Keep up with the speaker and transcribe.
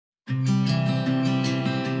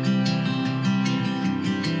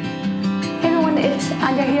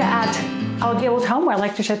Anya here at Our Gabled Home, where I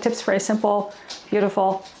like to share tips for a simple,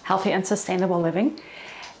 beautiful, healthy, and sustainable living.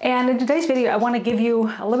 And in today's video, I want to give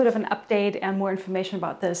you a little bit of an update and more information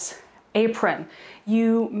about this apron.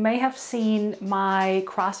 You may have seen my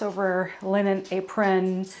crossover linen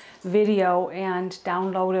apron video and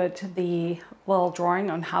downloaded the little drawing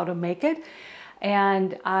on how to make it.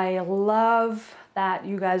 And I love that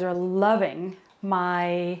you guys are loving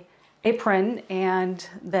my apron and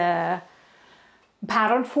the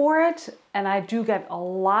pattern for it. And I do get a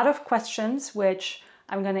lot of questions, which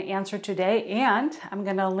I'm going to answer today, and I'm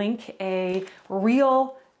going to link a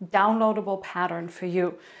real downloadable pattern for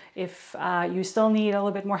you. If you still need a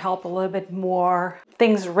little bit more help, a little bit more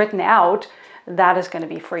things written out, that is going to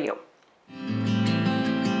be for you.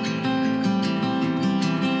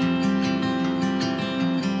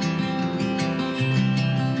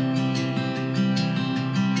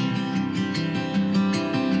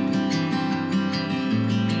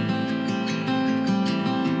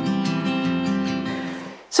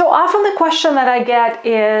 So often the question that I get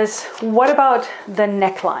is, what about the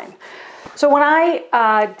neckline? So when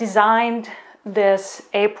I designed this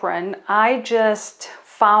apron, I just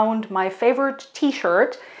found my favorite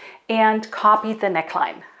t-shirt and copied the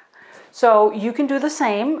neckline. So you can do the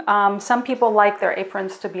same. Some people like their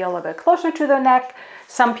aprons to be a little bit closer to the neck.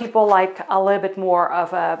 Some people like a little bit more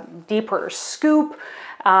of a deeper scoop.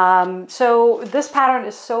 So this pattern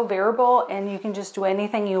is so variable, and you can just do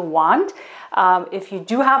anything you want. If you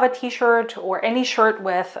do have a t-shirt or any shirt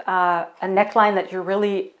with a neckline that you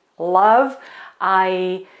really love,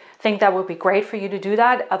 I think that would be great for you to do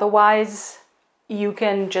that. Otherwise, you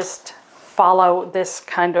can just follow this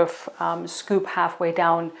kind of scoop halfway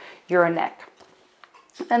down your neck.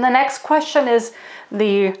 And the next question is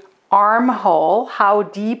the armhole, how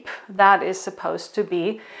deep that is supposed to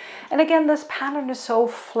be. And again, this pattern is so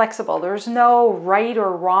flexible. There's no right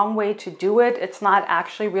or wrong way to do it. It's not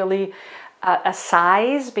actually really a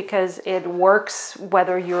size, because it works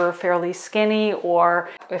whether you're fairly skinny or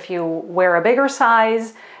if you wear a bigger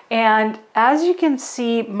size. And as you can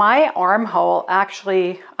see, my armhole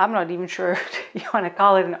actually, I'm not even sure if you want to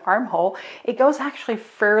call it an armhole. It goes actually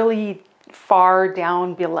fairly far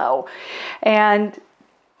down below. And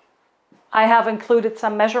I have included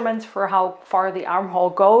some measurements for how far the armhole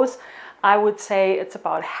goes. I would say it's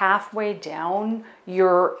about halfway down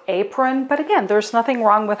your apron. But again, there's nothing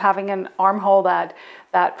wrong with having an armhole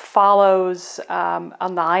that follows a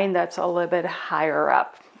line that's a little bit higher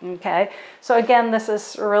up. Okay, so again, this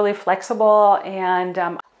is really flexible.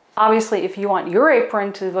 And obviously, if you want your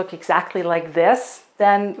apron to look exactly like this,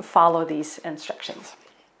 then follow these instructions.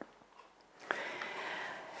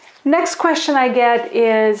 Next question I get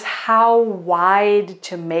is how wide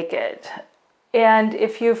to make it. And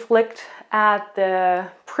if you've looked at the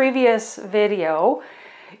previous video,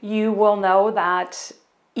 you will know that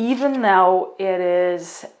even though it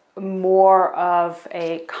is more of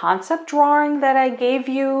a concept drawing that I gave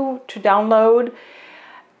you to download,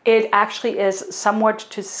 it actually is somewhat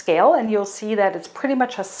to scale, and you'll see that it's pretty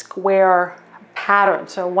much a square pattern.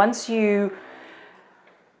 So once you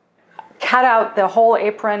cut out the whole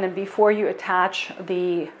apron and before you attach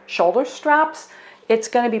the shoulder straps, it's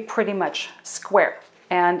going to be pretty much square.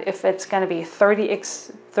 And if it's going to be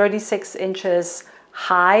 36 inches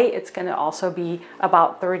high, it's going to also be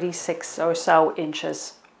about 36 or so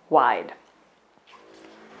inches wide.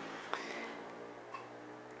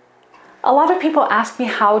 A lot of people ask me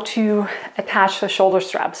how to attach the shoulder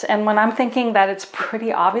straps. And when I'm thinking that it's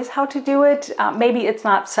pretty obvious how to do it, maybe it's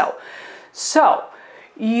not so. So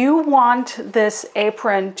you want this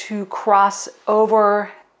apron to cross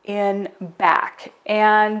over in back.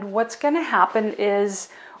 And what's going to happen is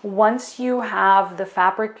once you have the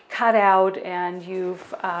fabric cut out and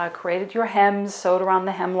you've created your hems, sewed around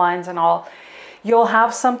the hemlines and all, you'll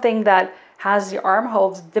have something that has the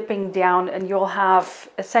armholes dipping down, and you'll have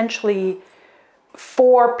essentially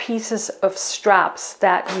 4 pieces of straps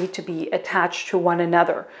that need to be attached to one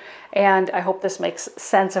another. And I hope this makes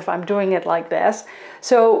sense if I'm doing it like this.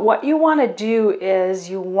 So what you want to do is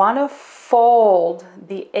you want to fold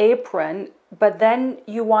the apron, but then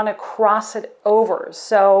you want to cross it over.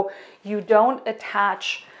 So you don't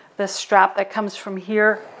attach the strap that comes from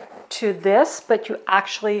here to this, but you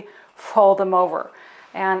actually fold them over.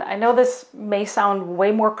 And I know this may sound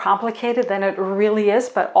way more complicated than it really is,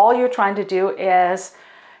 but all you're trying to do is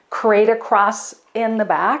create a cross in the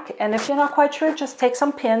back. And if you're not quite sure, just take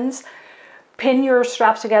some pins, pin your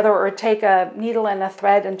straps together, or take a needle and a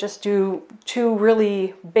thread and just do 2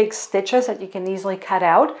 really big stitches that you can easily cut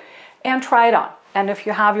out and try it on. And if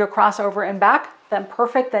you have your crossover in back, then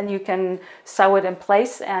perfect, then you can sew it in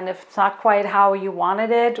place. And if it's not quite how you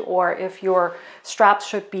wanted it, or if your straps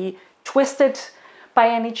should be twisted by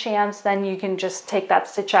any chance, then you can just take that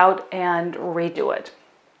stitch out and redo it.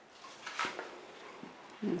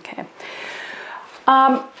 Okay.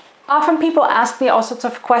 Often people ask me all sorts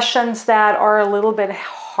of questions that are a little bit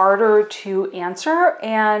harder to answer.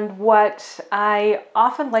 And what I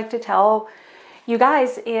often like to tell you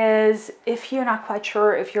guys is, if you're not quite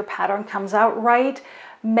sure if your pattern comes out right,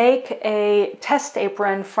 make a test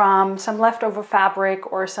apron from some leftover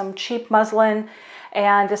fabric or some cheap muslin.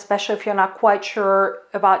 And especially if you're not quite sure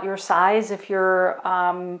about your size, if you're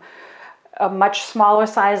a much smaller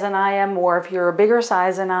size than I am, or if you're a bigger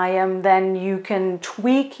size than I am, then you can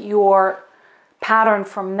tweak your pattern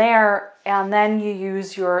from there, and then you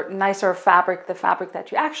use your nicer fabric, the fabric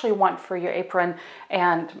that you actually want for your apron,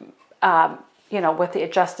 and you know, with the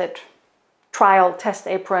adjusted trial test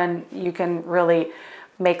apron, you can really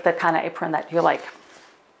make the kind of apron that you like.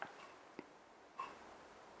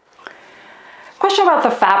 Question about the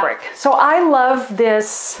fabric. So I love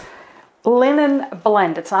this linen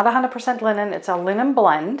blend. It's not 100% linen, it's a linen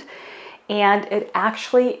blend. And it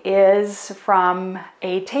actually is from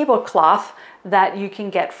a tablecloth that you can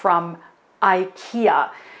get from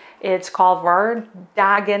IKEA. It's called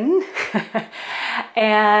Vardagen.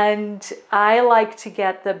 And I like to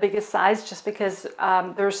get the biggest size just because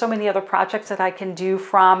there's so many other projects that I can do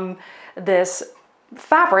from this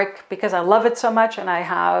fabric, because I love it so much. And I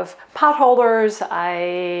have pot holders,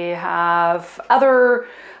 I have other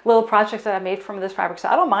little projects that I made from this fabric, so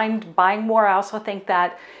I don't mind buying more. I also think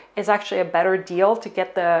that it's actually a better deal to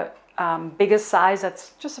get the biggest size.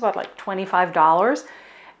 That's just about like $25,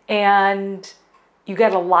 and you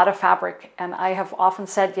get a lot of fabric. And I have often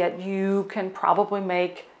said that you can probably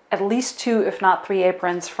make at least 2, if not 3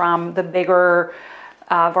 aprons from the bigger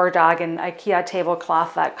Vardagen IKEA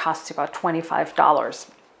tablecloth that costs you about $25.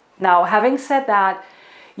 Now, having said that,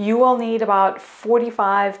 you will need about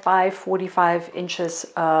 45 by 45 inches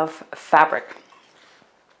of fabric.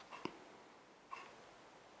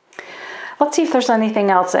 Let's see if there's anything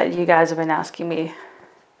else that you guys have been asking me.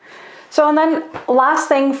 So, and then last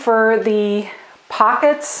thing for the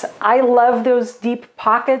pockets, I love those deep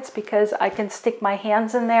pockets because I can stick my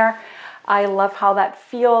hands in there. I love how that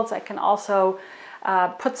feels. I can also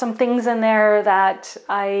put some things in there that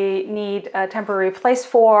I need a temporary place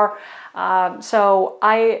for. So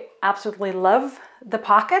I absolutely love the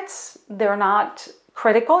pockets. They're not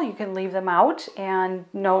critical. You can leave them out and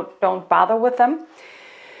don't bother with them.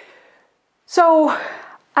 So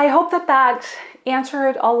I hope that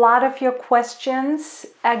answered a lot of your questions.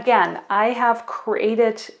 Again, I have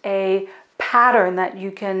created a pattern that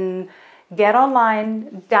you can get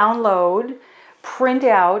online, download, print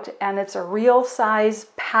out, and it's a real size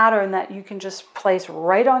pattern that you can just place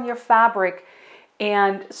right on your fabric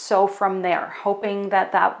and sew from there, hoping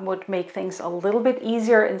that that would make things a little bit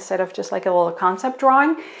easier instead of just like a little concept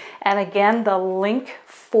drawing. And again, the link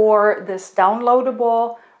for this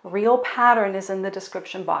downloadable real pattern is in the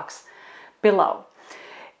description box below.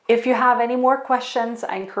 If you have any more questions,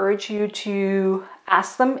 I encourage you to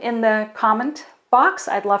ask them in the comment box.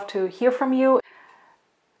 I'd love to hear from you.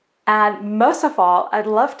 And most of all, I'd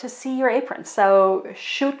love to see your apron. So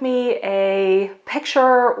shoot me a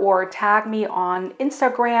picture or tag me on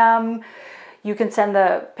Instagram. You can send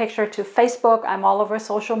the picture to Facebook. I'm all over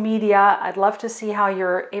social media. I'd love to see how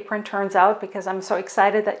your apron turns out because I'm so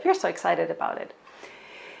excited that you're so excited about it.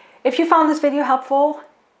 If you found this video helpful,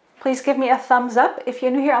 please give me a thumbs up. If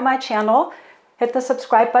you're new here on my channel, hit the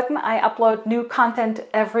subscribe button. I upload new content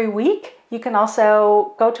every week. You can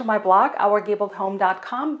also go to my blog,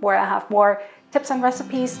 ourgabledhome.com, where I have more tips and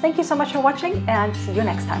recipes. Thank you so much for watching, and see you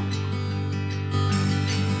next time.